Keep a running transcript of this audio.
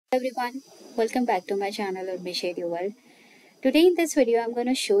Everyone, welcome back to my channel Urmisha World. Today in this video I'm going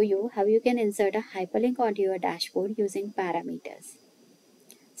to show you how you can insert a hyperlink onto your dashboard using parameters.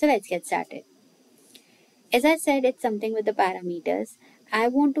 So let's get started. As I said, it's something with the parameters. I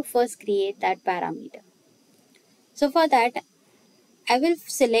want to first create that parameter. So for that, I will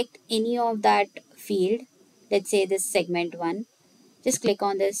select any of that field. Let's say this segment 1. Just click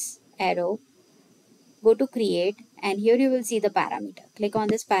on this arrow, go to create, and here you will see the parameter. Click on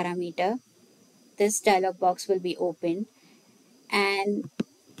this parameter. This dialog box will be opened, and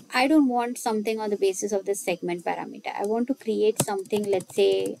I don't want something on the basis of this segment parameter. I want to create something, let's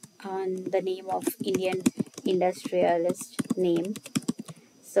say, on the name of Indian industrialist name.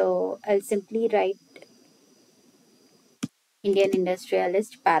 So I'll simply write Indian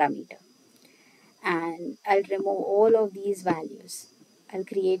industrialist parameter, and I'll remove all of these values. I'll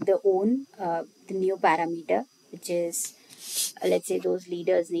create the new parameter, which is, let's say, those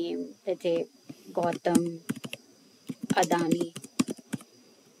leaders' name. Let's say Gautam Adani.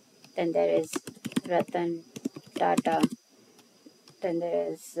 Then there is Ratan Tata. Then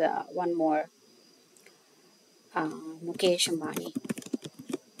there is one more, Mukesh Ambani.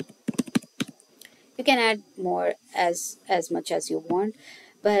 You can add more as much as you want,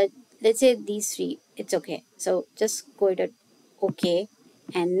 but let's say these three, it's okay. So just go to OK,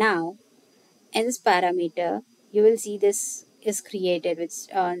 and now in this parameter, you will see this is created with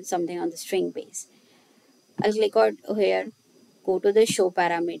something on the string base. I'll click out here, go to the show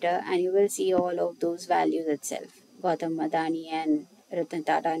parameter, and you will see all of those values itself. Gautam Adani and Ratan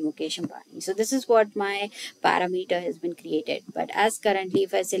Tata and Mukesh Ambani. So this is what my parameter has been created. But as currently,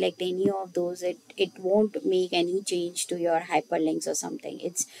 if I select any of those, it won't make any change to your hyperlinks or something.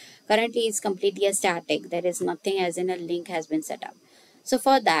 It's completely a static. There is nothing as in a link has been set up. So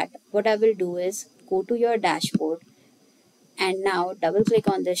for that, what I will do is go to your dashboard, and now double click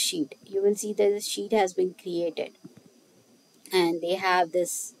on this sheet. You will see that this sheet has been created, and they have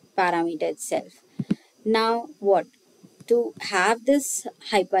this parameter itself. Now what? To have this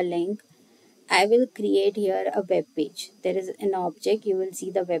hyperlink, I will create here a web page. There is an object, you will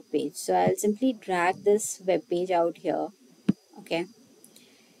see the web page. So I'll simply drag this web page out here. Okay.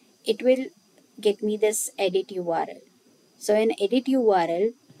 It will get me this edit URL. So in edit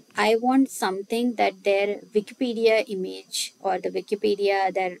URL, I want something that their Wikipedia image or the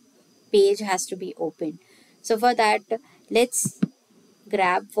Wikipedia, their page has to be open. So for that, let's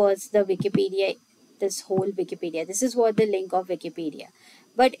grab first the Wikipedia, this whole Wikipedia. This is what the link of Wikipedia.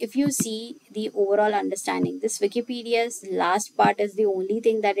 But if you see the overall understanding, this Wikipedia's last part is the only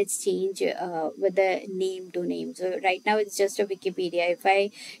thing that it's changed with the name to name. So right now it's just a Wikipedia. If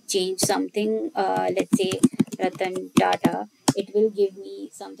I change something, let's say Ratan Tata, it will give me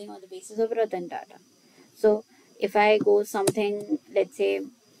something on the basis of Ratan Tata. So if I go something, let's say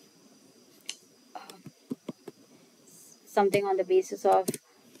something on the basis of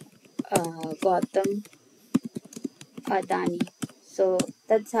Gautam Adani. So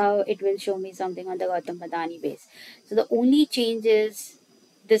that's how it will show me something on the Gautam Adani base. So the only change is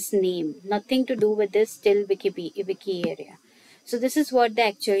this name, nothing to do with this till wiki area. So this is what the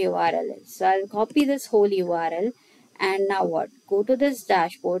actual URL is. So I'll copy this whole URL, and now what? Go to this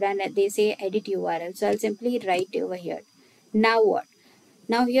dashboard, and they say edit URL. So I'll simply write over here. Now what?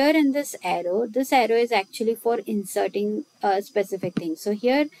 Now here in this arrow is actually for inserting a specific thing. So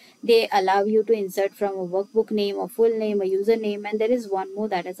here they allow you to insert from a workbook name, a full name, a username, and there is one more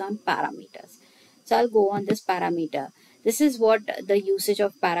that is on parameters. So I'll go on this parameter. This is what the usage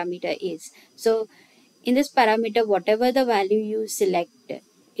of parameter is. So in this parameter, whatever the value you select,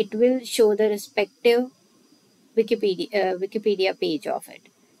 it will show the respective Wikipedia page of it.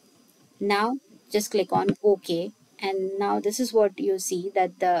 Now just click on OK, and now this is what you see,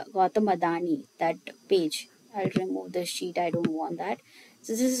 that the Gautam Adani, that page. I'll remove the sheet, I don't want that.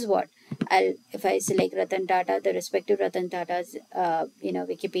 So this is what if I select Ratan Tata, the respective Ratan Tata's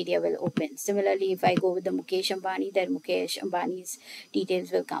Wikipedia will open. Similarly, if I go with the Mukesh Ambani, then Mukesh Ambani's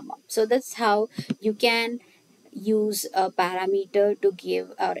details will come up. So that's how you can use a parameter to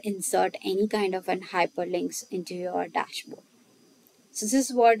give or insert any kind of an hyperlinks into your dashboard. So this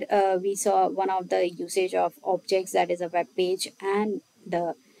is what we saw, one of the usage of objects, that is a web page, and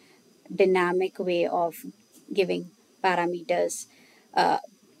the dynamic way of giving parameters,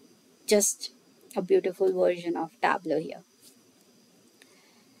 just a beautiful version of Tableau here.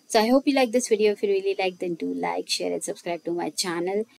 So I hope you like this video. If you really like, then do like, share, and subscribe to my channel.